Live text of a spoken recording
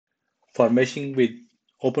For meshing with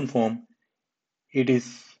OpenFOAM, it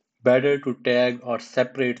is better to tag or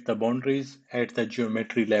separate the boundaries at the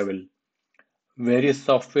geometry level. Various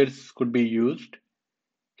softwares could be used.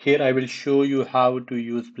 Here I will show you how to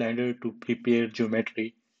use Blender to prepare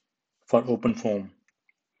geometry for OpenFOAM.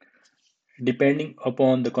 Depending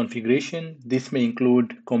upon the configuration, this may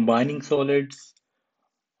include combining solids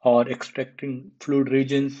or extracting fluid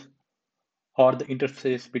regions or the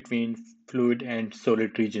interface between fluid and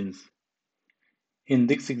solid regions. In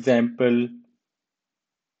this example,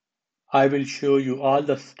 I will show you all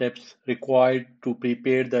the steps required to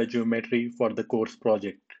prepare the geometry for the course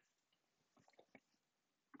project.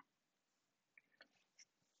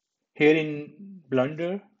 Here in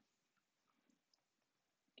Blender,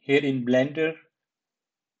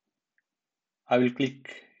 I will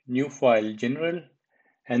click New File, General,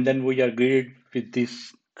 and then we are greeted with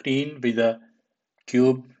this screen with a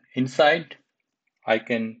cube inside. I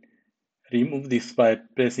can remove this by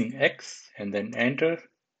pressing X and then Enter,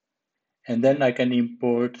 and then I can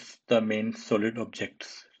import the main solid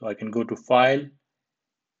objects. So I can go to File,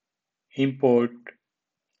 Import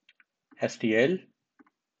STL,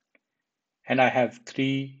 and I have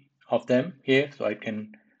 3 of them here, so I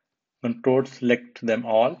can control select them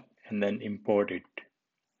all and then import it.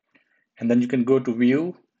 And then you can go to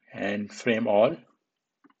View and Frame All.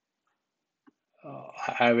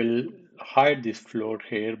 I will hide this float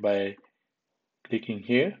here by clicking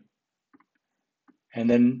here, and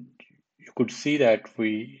then you could see that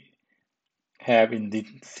we have in the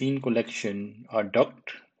scene collection a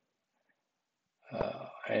duct,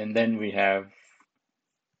 and then we have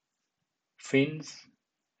fins,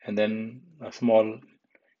 and then a small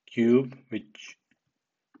cube which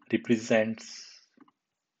represents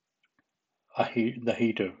the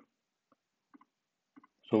heater.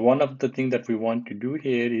 So one of the things that we want to do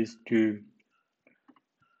here is to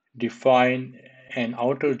define an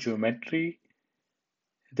outer geometry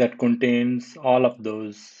that contains all of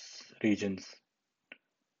those regions.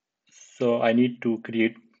 So I need to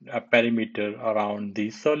create a perimeter around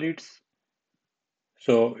these solids.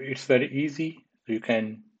 So it's very easy. You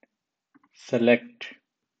can select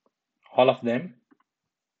all of them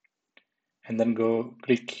and then go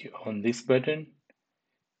click on this button,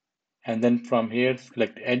 and then from here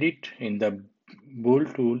select edit. In the bool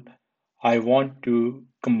tool, I want to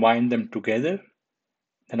combine them together,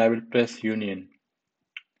 and I will press union.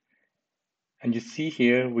 And you see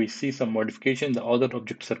here, we see some modification. The other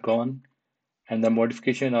objects are gone, and the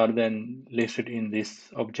modification are then listed in this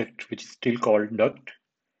object, which is still called duct.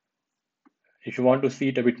 If you want to see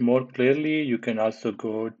it a bit more clearly, you can also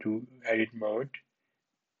go to edit mode,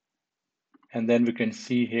 and then we can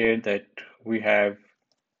see here that we have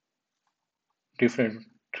different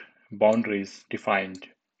boundaries defined.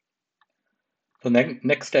 So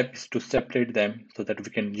next step is to separate them so that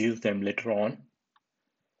we can use them later on.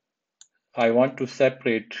 I want to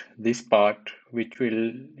separate this part, which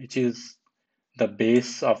is the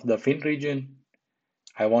base of the fin region.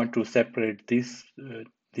 I want to separate these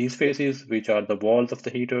faces, which are the walls of the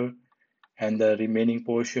heater, and the remaining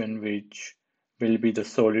portion, which will be the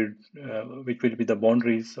solid, which will be the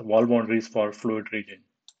boundaries, wall boundaries for fluid region.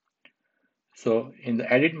 So in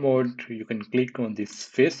the edit mode, you can click on this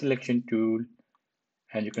face selection tool,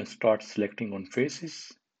 and you can start selecting on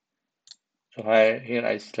faces. So here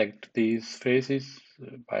I select these faces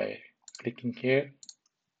by clicking here,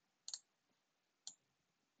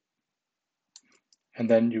 and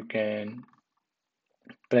then you can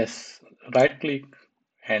press right click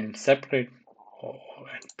and separate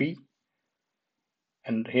and P,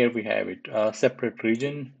 and here we have it, a separate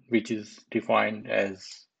region which is defined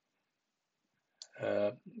as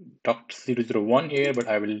duct 001 here, but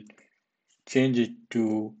I will change it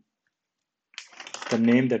to the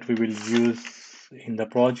name that we will use in the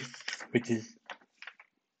project, which is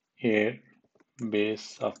here,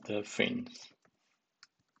 base of the fins.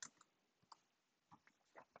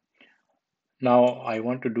 Now I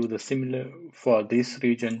want to do the similar for this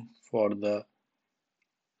region for the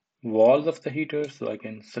walls of the heater, so I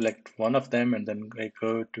can select one of them and then I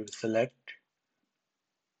go to select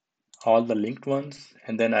all the linked ones,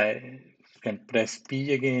 and then I can press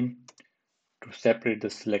P again to separate the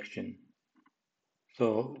selection.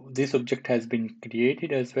 So this object has been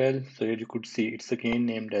created as well. So here you could see it's again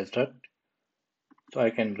named as duct. So I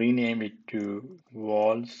can rename it to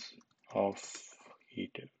walls of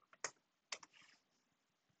heater.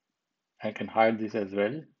 I can hide this as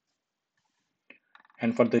well.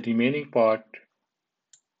 And for the remaining part,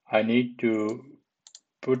 I need to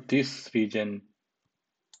put this region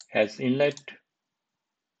as inlet.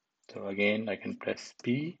 So again, I can press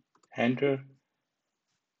P, enter,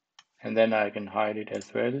 and then I can hide it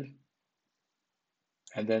as well.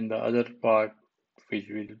 And then the other part, which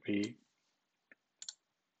will be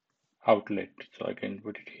outlet. So I can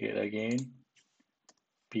put it here again,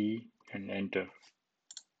 P, and enter.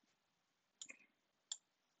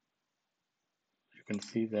 You can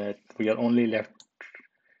see that we are only left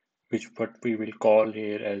which what we will call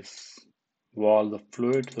here as walls of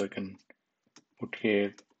fluid. So I can put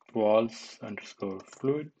here walls underscore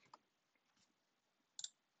fluid.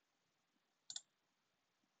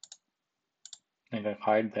 And I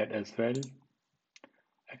hide that as well.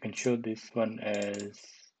 I can show this one as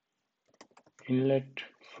inlet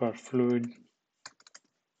for fluid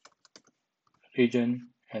region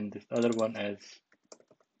and this other one as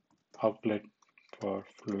outlet for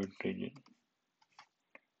fluid region.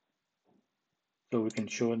 So we can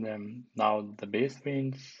show them now the base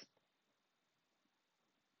vanes,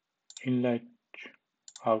 inlet,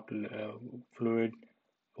 outlet, fluid,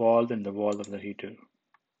 walls, and the wall of the heater.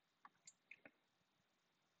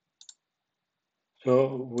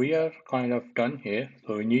 So we are kind of done here.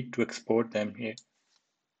 So we need to export them here.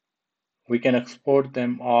 We can export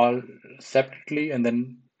them all separately and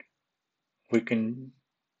then we can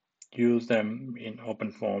use them in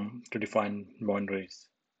OpenFOAM to define boundaries.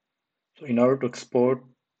 So in order to export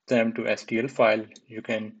them to STL file, you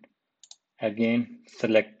can again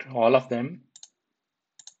select all of them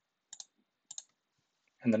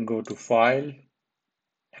and then go to File,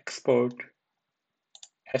 Export,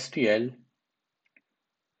 STL.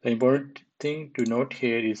 The important thing to note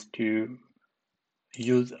here is to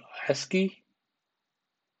use ASCII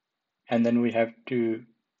and then we have to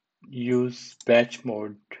use batch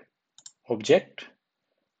mode object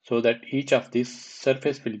so that each of these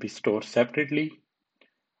surface will be stored separately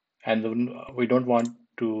and we don't want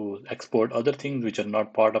to export other things which are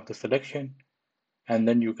not part of the selection and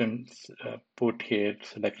then you can put here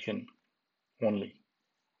selection only.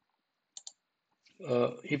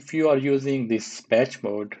 If you are using this batch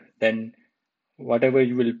mode, then whatever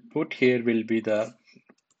you will put here will be the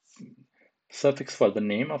suffix for the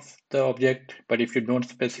name of the object, but if you don't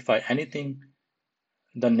specify anything,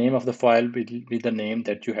 the name of the file will be the name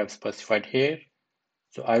that you have specified here.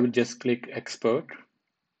 So I will just click export.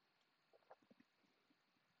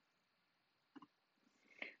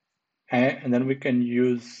 And then we can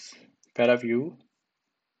use ParaView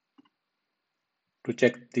to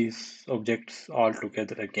check these objects all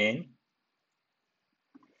together again.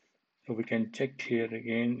 So we can check here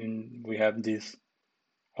again, and we have these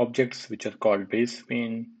objects which are called base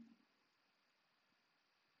vane,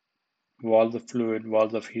 walls of fluid,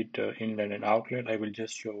 walls of heater, inlet and outlet. I will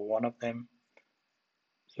just show one of them.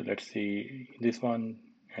 So let's see this one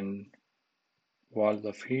and walls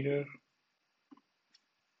of heater.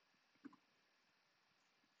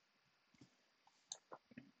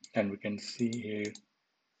 And we can see here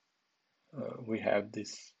we have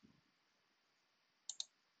this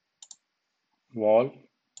wall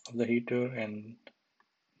of the heater and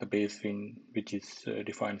the base vane which is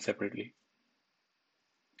defined separately.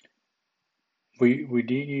 We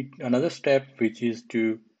need another step which is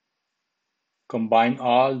to combine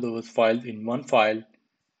all those files in one file,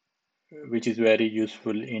 which is very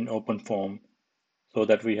useful in OpenFOAM so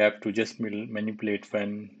that we have to just manipulate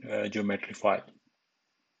one geometry file.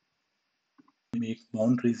 Make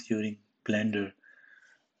boundaries using Blender.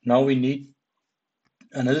 Now we need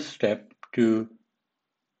another step to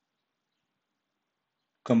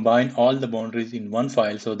combine all the boundaries in one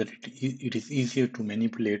file so that it is easier to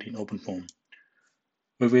manipulate in OpenFOAM.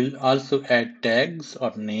 We will also add tags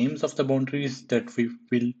or names of the boundaries that we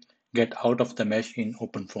will get out of the mesh in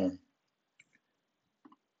OpenFOAM.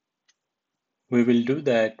 We will do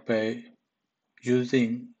that by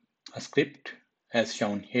using a script as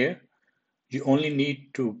shown here. You only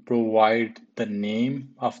need to provide the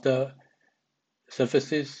name of the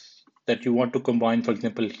surfaces that you want to combine. For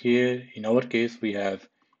example, here in our case, we have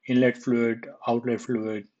inlet fluid, outlet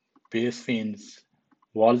fluid, base fins,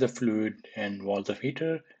 walls of fluid, and walls of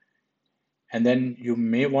heater. And then you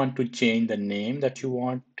may want to change the name that you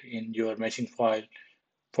want in your meshing file.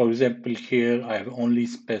 For example, here I have only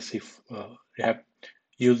have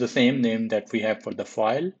used the same name that we have for the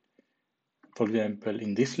file. For example,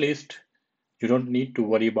 in this list, you don't need to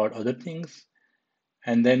worry about other things.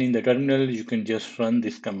 And then in the terminal, you can just run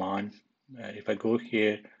this command. If I go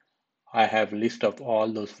here, I have a list of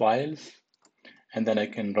all those files, and then I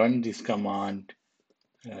can run this command,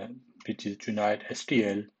 which is unite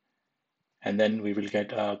STL, and then we will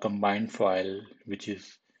get a combined file, which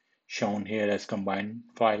is shown here as combined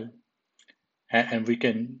file. And we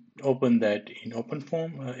can open that in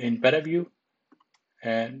OpenFOAM in ParaView.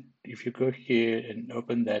 And if you go here and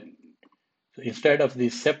open that So instead of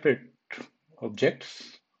these separate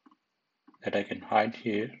objects that I can hide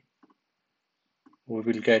here, we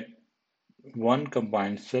will get one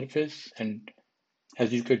combined surface. And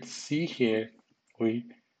as you could see here, we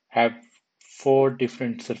have four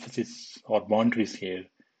different surfaces or boundaries here.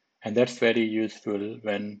 And that's very useful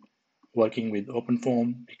when working with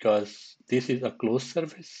OpenFOAM because this is a closed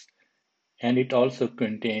surface and it also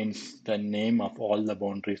contains the name of all the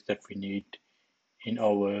boundaries that we need in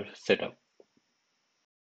our setup.